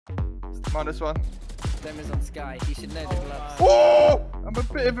-1. Doma's on Sky. He should know the gloves. Oh! I'm a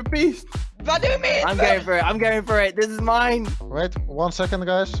bit of a beast. What do you mean? I'm going for it. I'm going for it. This is mine. Wait 1 second,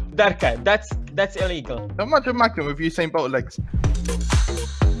 guys. Derke, that's illegal. How much of Magnum with Usain Bolt legs?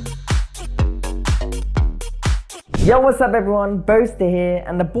 Yo, what's up everyone? Boaster here,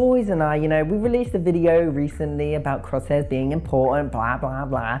 and the boys and I, we released a video recently about crosshairs being important, blah, blah,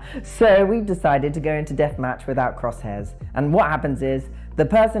 blah. So we've decided to go into deathmatch without crosshairs. And what happens is, the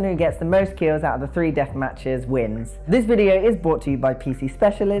person who gets the most kills out of the 3 death matches wins. This video is brought to you by PC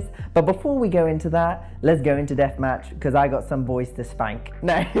Specialist, but before we go into that, let's go into deathmatch, because I got some boys to spank.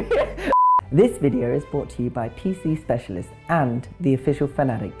 No. This video is brought to you by PC Specialist and the official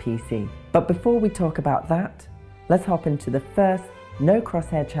Fnatic PC. But before we talk about that, let's hop into the first No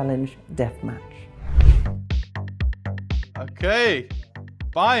Crosshair Challenge deathmatch. Okay.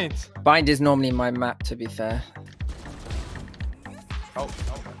 Bind. Bind is normally my map, to be fair. Oh.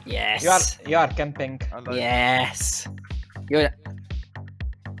 Yes. You are camping. Yes. You're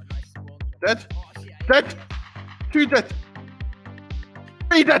Dead. Dead. 2 dead.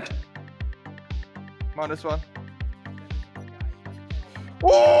 3 dead. -1.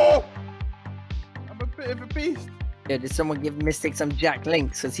 Oh! I'm a bit of a beast. Yeah, did someone give Mistic some Jack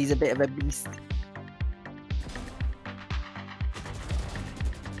Links, because he's a bit of a beast.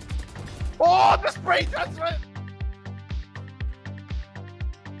 Oh, the spray transfer!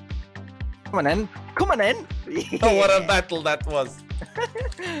 Come on in. Come on in. Oh, what a battle that was.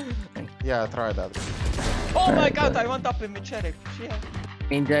 Yeah, try that. Oh my god, I went up in the cherry. Yeah.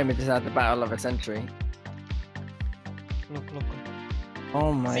 Me and Doma just had the battle of a century. Look.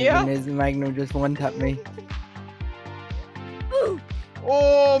 Oh my See ya? goodness, Magnum just one-tapped me.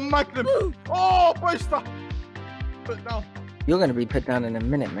 Oh, Magnum! Oh, Boaster! Put down. You're going to be put down in a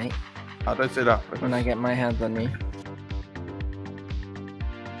minute, mate, I don't say that. when I get my hands on you.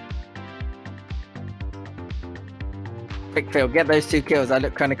 Quick fill, get those 2 kills. I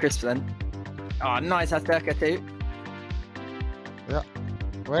look kind of crisp then. Oh, nice, that's Derke too. Yeah.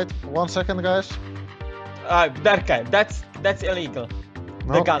 Wait 1 second, guys. Derke, that's illegal.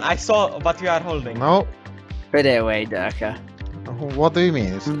 No. The gun. I saw what you are holding. No. Put it away, Derke. What do you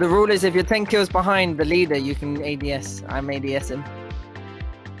mean? The rule is if you're 10 kills behind the leader, you can ADS. I'm ADSing.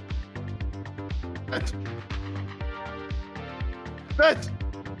 Dead. Dead.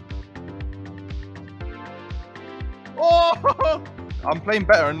 Oh! I'm playing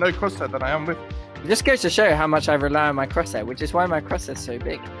better and no crosshair than I am with. It just goes to show how much I rely on my crosshair, which is why my crosshair is so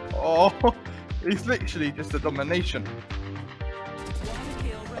big. Oh, it's literally just a domination.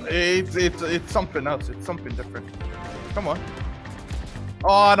 It's something else. It's something different. Come on.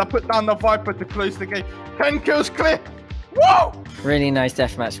 Oh, and I put down the Viper to close the game. 10 kills clear. Whoa! Really nice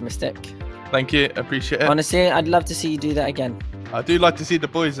deathmatch, Mistic. Thank you. Appreciate it. Honestly, I'd love to see you do that again. I do like to see the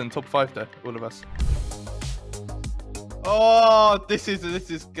boys in top 5 there, all of us. Oh, this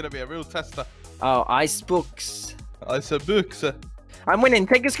is gonna be a real tester. Oh, ice books. It's a book. I'm winning.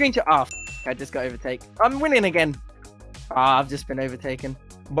 Take a screenshot. Oh, I just got overtaken. I'm winning again. Ah, I've just been overtaken.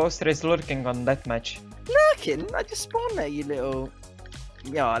 Boaster is lurking on that match. Lurking? I just spawned there, you little...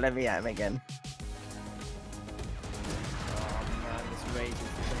 Yo, let me at him again. Oh man, this rage is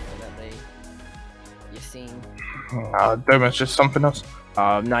something that you're seeing. Doma's just something else.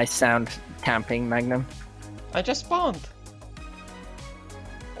 Oh, nice sound camping, Magnum. I just spawned.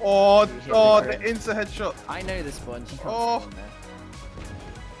 Oh, the insta headshot. I know the spawn. You can't spawn there.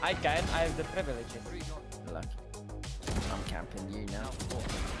 I can. I have the privileges. Lucky. I'm camping you now.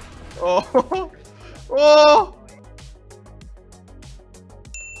 Oh, oh.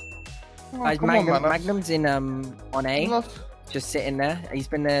 Guys, Come on, man. Magnum's in on A, just sitting there. He's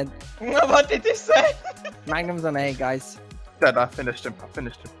been there. What did you say? Magnum's on A, guys. Dead. I finished him.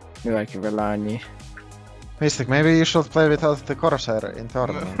 Knew I could rely on you. Mystic, maybe you should play without the Crosshair in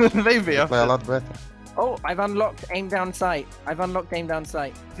tournament. Maybe You play a lot better. Oh, I've unlocked aim down sight.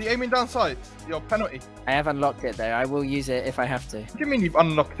 Is he aiming down sight? Your penalty. I have unlocked it though. I will use it if I have to. What do you mean you've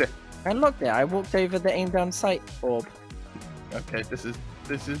unlocked it? I unlocked it. I walked over the aim down sight orb. Okay, this is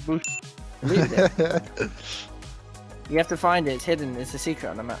bullshit. Looted it. You have to find it. It's hidden. It's a secret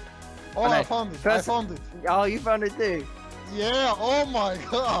on the map. Oh, I found it. First- I found it. Oh, you found it too. Yeah. Oh my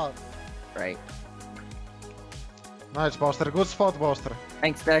god. Great. Nice, Boaster. Good spot, Boaster.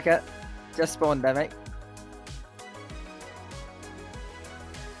 Thanks, Derke. Just spawned there, mate.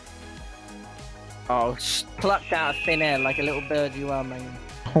 Oh, plucked out of thin air like a little bird you are, man.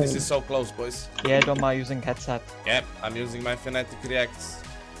 This is so close, boys. Yeah, Doma using headset. Yep, I'm using my Fnatic reacts.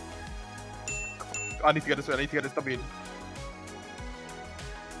 I need to get this W.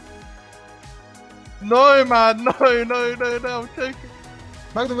 No, man, no, I'm joking.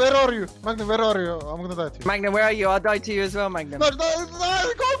 Magnum, where are you? Magnum, where are you? I'm gonna die to you. Magnum, where are you? I'll die to you as well, Magnum. No, go!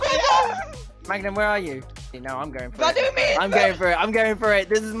 Magnum, where are you? No, I'm going for What do you it. mean? I'm going for it. I'm going for it.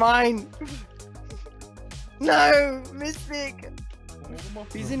 This is mine. No, Mistic.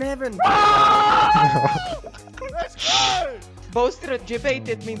 He's in heaven. Let's go! Boaster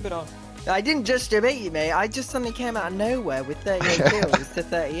debated me, bro. I didn't just debate you, mate. I just suddenly came out of nowhere with 38 kills to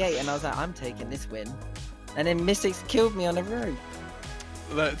 38, and I was like, I'm taking this win. And then Mystic's killed me on the road.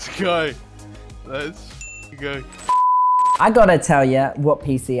 Let's go. Let's go. I gotta tell you what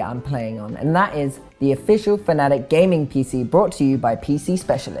PC I'm playing on, and that is the official Fnatic gaming PC brought to you by PC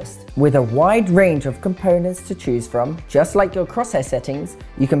Specialist. With a wide range of components to choose from, just like your crosshair settings,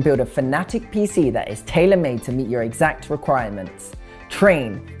 you can build a Fnatic PC that is tailor-made to meet your exact requirements.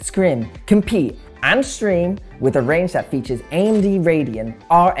 Train, scrim, compete, and stream with a range that features AMD Radeon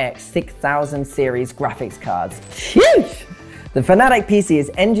RX 6000 series graphics cards. Sheesh! The Fnatic PC is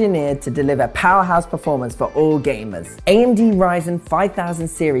engineered to deliver powerhouse performance for all gamers. AMD Ryzen 5000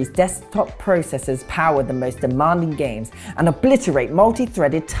 series desktop processors power the most demanding games and obliterate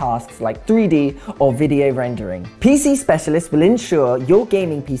multi-threaded tasks like 3D or video rendering. PC Specialist will ensure your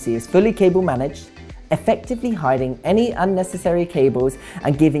gaming PC is fully cable managed, effectively hiding any unnecessary cables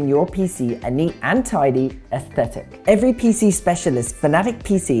and giving your PC a neat and tidy aesthetic. Every PC Specialist Fnatic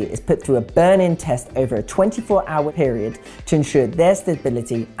PC is put through a burn-in test over a 24-hour period to ensure their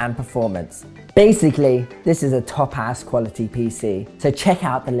stability and performance. Basically, this is a top-ass quality PC, so check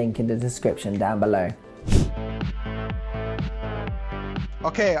out the link in the description down below.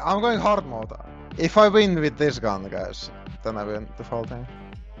 Okay, I'm going hard mode. If I win with this gun, guys, then I win the whole thing.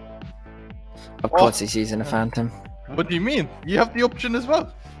 Of course he's using a Phantom. What do you mean? You have the option as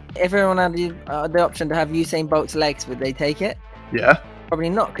well. If everyone had the option to have Usain Bolt's legs, would they take it? Yeah. Probably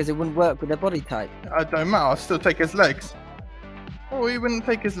not, because it wouldn't work with their body type. I don't matter. I'll still take his legs. Oh, he wouldn't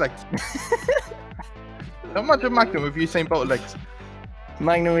take his legs. Imagine Magnum with Usain Bolt legs.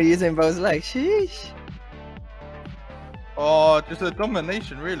 Magnum with Usain Bolt's legs. Sheesh. Oh, just a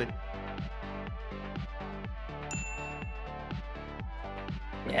domination, really.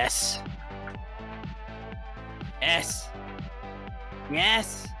 Yes. Yes.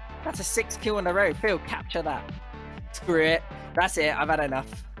 Yes. That's a 6 kill in a row. Phil, capture that. Screw it. That's it. I've had enough.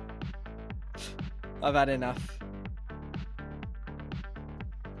 I've had enough.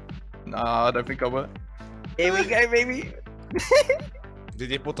 Nah, I don't think I will. Here we go, baby.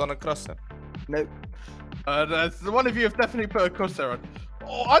 Did you put on a crosshair? Nope. One of you have definitely put a crosshair on.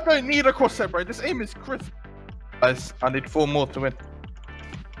 Oh, I don't need a crosshair, bro. This aim is crisp. Guys, I need 4 more to win.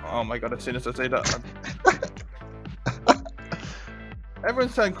 Oh my god, as soon as I say that.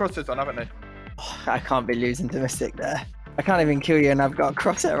 Everyone's saying crosshairs on, haven't they? Oh, I can't be losing to Mistic there. I can't even kill you and I've got a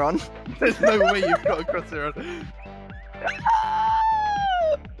crosshair on. There's no way you've got a crosshair on.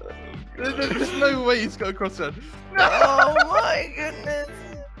 There's no way he's got a crosshair on. Oh my goodness.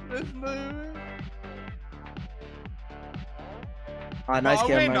 There's no way. Ah, nice I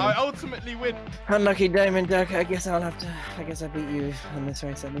kill, win, man. I ultimately win. Unlucky Doma and Derke. I guess I beat you in this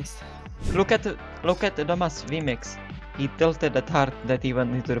race at least. Look at Doma's VMix. He tilted that hard that he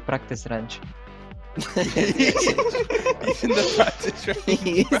went into the practice range. He's in the practice range.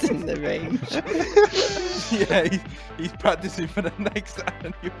 He's in the range. Yeah, he's practicing for the next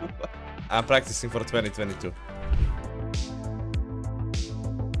annual one. I'm practicing for 2022.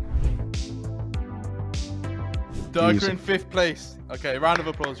 Derke in 5th place. Okay, round of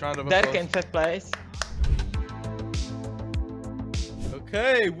applause, round of applause. Derke in 5th place.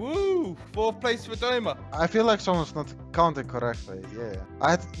 Okay, woo! 4th place for Doma. I feel like someone's not counting correctly. Yeah.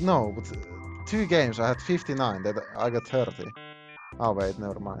 I had but 2 games I had 59. That I got 30. Oh wait,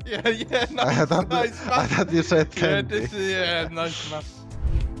 never mind. Yeah, nice, I thought, nice. I thought you said 20. Yeah, nice maths.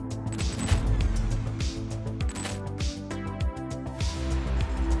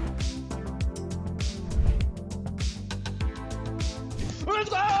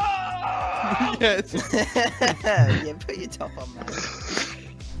 Yes. Yeah, put your top on, man.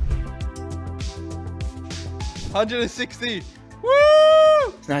 160.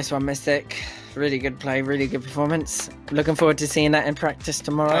 Woo! Nice one, Mistic. Really good play, really good performance. Looking forward to seeing that in practice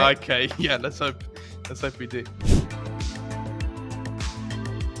tomorrow. Okay, yeah, let's hope we do.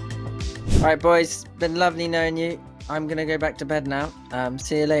 Alright boys, been lovely knowing you. I'm gonna go back to bed now.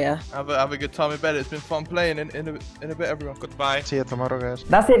 See you later. Have a good time in bed. It's been fun playing in a bit, everyone. Goodbye. See you tomorrow, guys.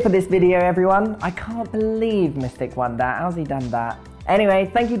 That's it for this video, everyone. I can't believe Mistic won that. How's he done that? Anyway,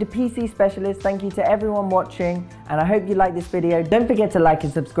 thank you to PC Specialist. Thank you to everyone watching. And I hope you like this video. Don't forget to like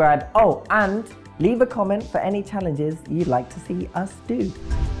and subscribe. Oh, and leave a comment for any challenges you'd like to see us do.